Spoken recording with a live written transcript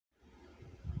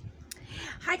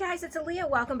Hi guys, it's Alia.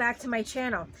 Welcome back to my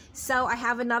channel. So I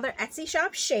have another Etsy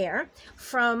shop share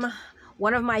from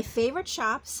one of my favorite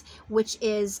shops, which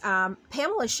is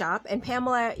Pamela's shop. And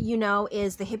Pamela, you know,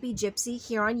 is the Hippie Gypsy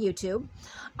here on YouTube.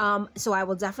 So I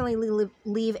will definitely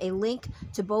leave a link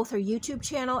to both her YouTube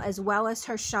channel as well as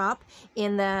her shop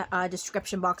in the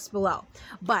description box below.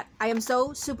 But I am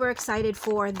so super excited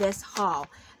for this haul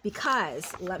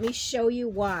because let me show you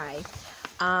why.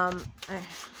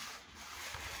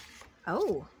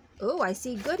 Oh, I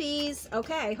see goodies.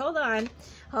 Okay, hold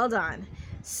on.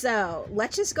 So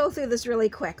let's just go through this really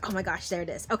quick. Oh my gosh, there it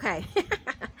is. Okay.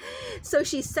 So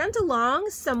she sent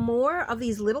along some more of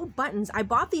these little buttons. I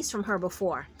bought these from her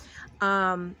before.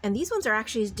 And these ones are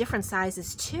actually different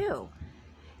sizes too.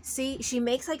 See, she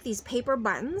makes like these paper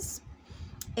buttons,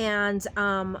 and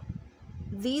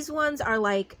these ones are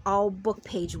like all book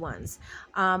page ones.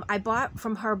 I bought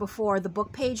from her before the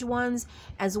book page ones,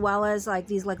 as well as like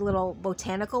these like little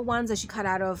botanical ones that she cut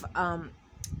out of,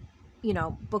 you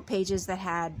know, book pages that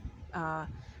had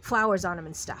flowers on them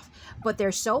and stuff. But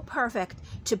they're so perfect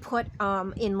to put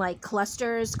in like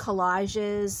clusters,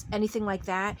 collages, anything like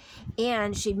that.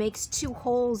 And she makes two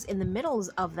holes in the middles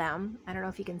of them. I don't know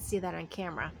if you can see that on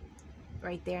camera.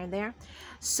 Right there and there.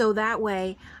 So that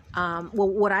way, well,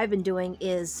 what I've been doing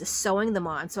is sewing them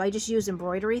on. So I just use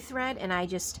embroidery thread and I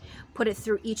just put it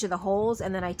through each of the holes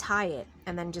and then I tie it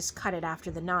and then just cut it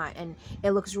after the knot, and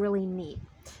it looks really neat.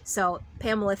 So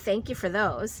Pamela, thank you for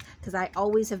those, because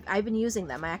I've been using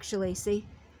them. I actually, see,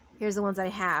 here's the ones I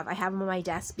have them on my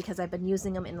desk because I've been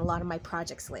using them in a lot of my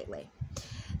projects lately.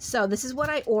 So this is what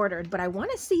I ordered, but I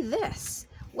want to see this.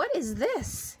 What is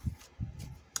this?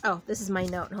 Oh, this is my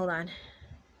note. Hold on.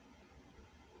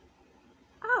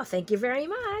 Oh, thank you very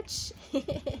much.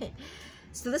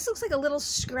 So this looks like a little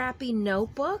scrappy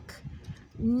notebook.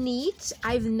 Neat.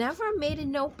 I've never made a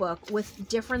notebook with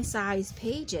different size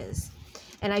pages,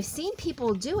 and I've seen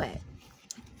people do it.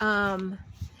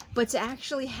 But to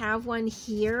actually have one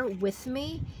here with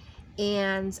me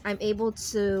and I'm able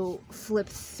to flip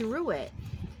through it,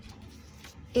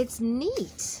 it's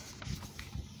neat.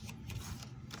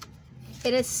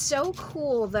 It is so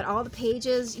cool that all the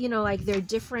pages, you know, like they're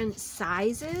different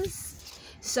sizes.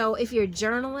 So if you're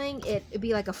journaling, it'd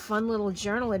be like a fun little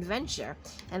journal adventure.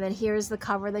 And then here's the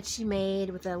cover that she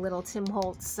made with the little Tim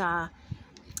Holtz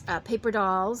paper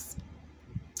dolls.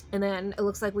 And then it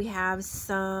looks like we have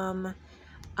some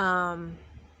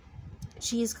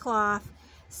cheesecloth,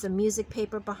 some music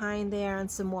paper behind there,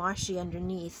 and some washi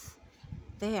underneath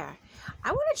there.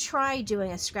 I want to try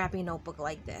doing a scrappy notebook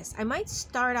like this. I might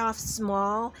start off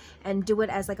small and do it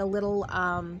as like a little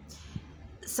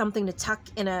something to tuck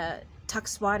in a tuck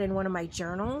spot in one of my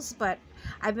journals, but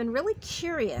I've been really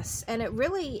curious, and it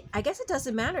really, I guess it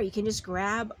doesn't matter. You can just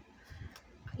grab,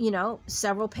 you know,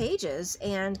 several pages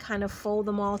and kind of fold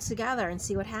them all together and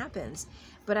see what happens.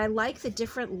 But I like the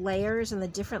different layers and the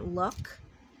different look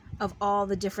of all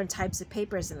the different types of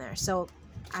papers in there. So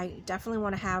I definitely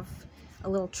want to have a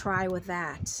little try with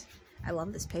that. I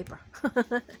love this paper.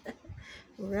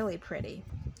 Really pretty.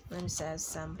 And it says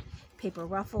some paper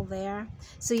ruffle there.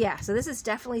 So yeah, so this is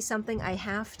definitely something I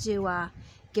have to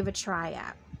give a try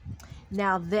at.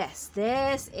 Now this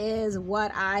is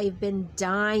what I've been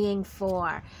dying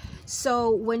for. So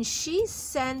when she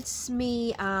sent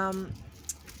me some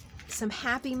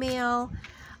Happy Mail,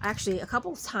 actually a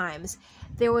couple of times,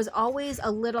 there was always a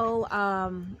little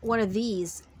one of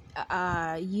these.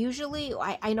 Usually,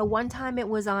 I know one time it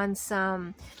was on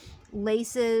some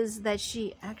laces that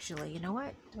she, actually, you know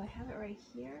what? Do I have it right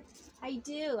here? I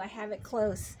do. I have it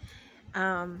close.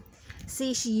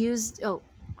 See, she used, oh,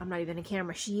 I'm not even in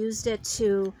camera. She used it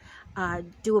to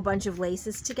do a bunch of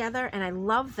laces together, and I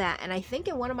love that. And I think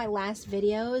in one of my last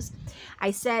videos,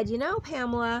 I said, you know,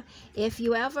 Pamela, if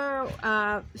you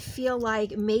ever feel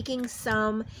like making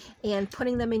some and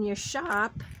putting them in your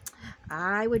shop,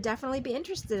 I would definitely be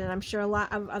interested, and I'm sure a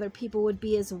lot of other people would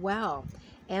be as well.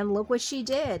 And look what she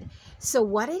did. So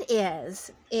what it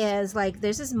is like,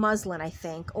 there's this muslin, I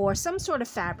think, or some sort of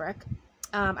fabric.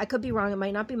 I could be wrong, it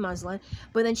might not be muslin,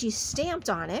 but then she stamped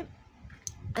on it,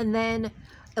 and then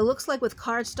it looks like with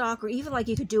cardstock, or even like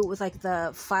you could do it with like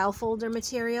the file folder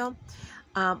material,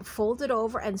 fold it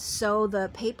over and sew the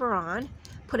paper on,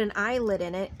 put an eyelid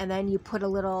in it, and then you put a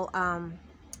little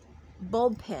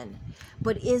bulb pin.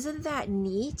 But isn't that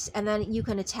neat? And then you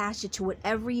can attach it to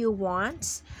whatever you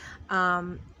want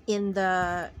in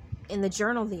the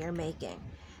journal that you're making.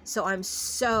 So I'm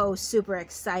so super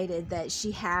excited that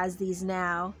she has these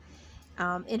now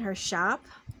in her shop.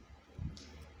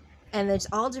 And there's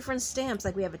all different stamps.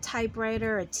 Like we have a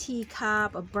typewriter, a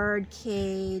teacup, a bird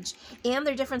cage, and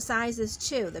they're different sizes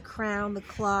too. The crown, the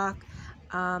clock,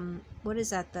 what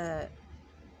is that? The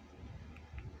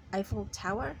Eiffel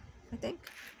Tower, I think.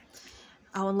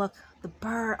 Oh, and look, the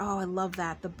bird. Oh, I love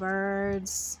that. The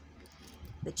birds,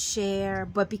 the chair.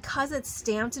 But because it's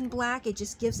stamped in black, it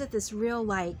just gives it this real,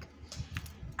 like,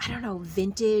 I don't know,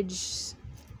 vintage,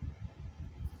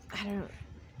 I don't know,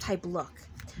 type look.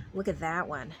 Look at that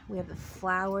one. We have the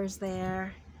flowers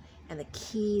there and the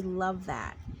key. Love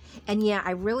that. And yeah,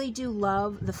 I really do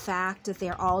love the fact that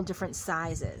they're all different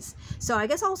sizes. So I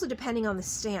guess also depending on the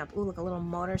stamp. Ooh, look, a little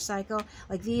motorcycle.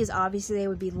 Like these, obviously they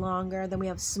would be longer. Then we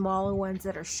have smaller ones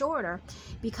that are shorter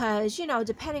because, you know,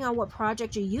 depending on what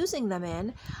project you're using them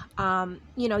in,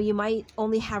 you know, you might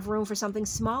only have room for something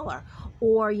smaller.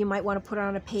 Or you might want to put it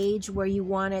on a page where you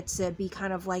want it to be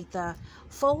kind of like the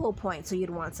focal point. So you'd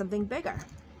want something bigger.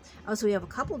 Oh, so we have a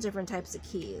couple different types of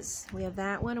keys. We have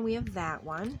that one and we have that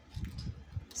one.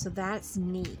 So that's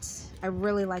neat. I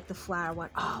really like the flower one.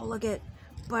 Oh, look at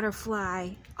butterfly.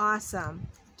 Awesome.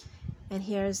 And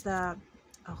here's the,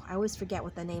 oh, I always forget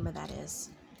what the name of that is,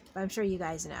 but I'm sure you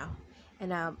guys know.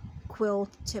 And a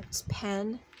quill-tipped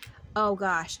pen. Oh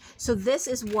gosh. So this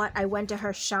is what I went to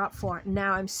her shop for.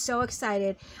 Now I'm so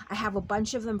excited. I have a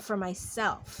bunch of them for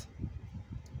myself.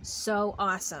 So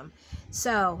awesome.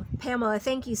 So Pamela,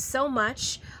 thank you so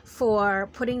much for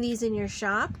putting these in your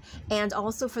shop and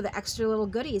also for the extra little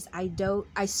goodies. I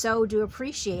so do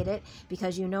appreciate it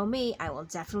because you know me, I will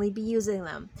definitely be using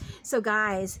them. So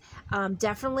guys,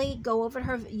 definitely go over to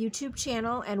her YouTube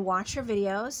channel and watch her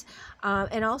videos,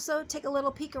 and also take a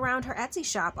little peek around her Etsy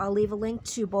shop. I'll leave a link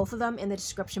to both of them in the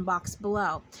description box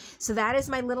below. So that is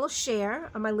my little share,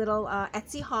 my little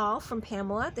Etsy haul from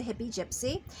Pamela, the Hippie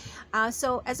Gypsy.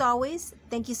 So as always,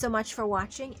 thank you so much for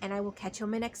watching, and I will catch you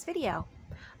on my next video.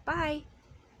 Bye!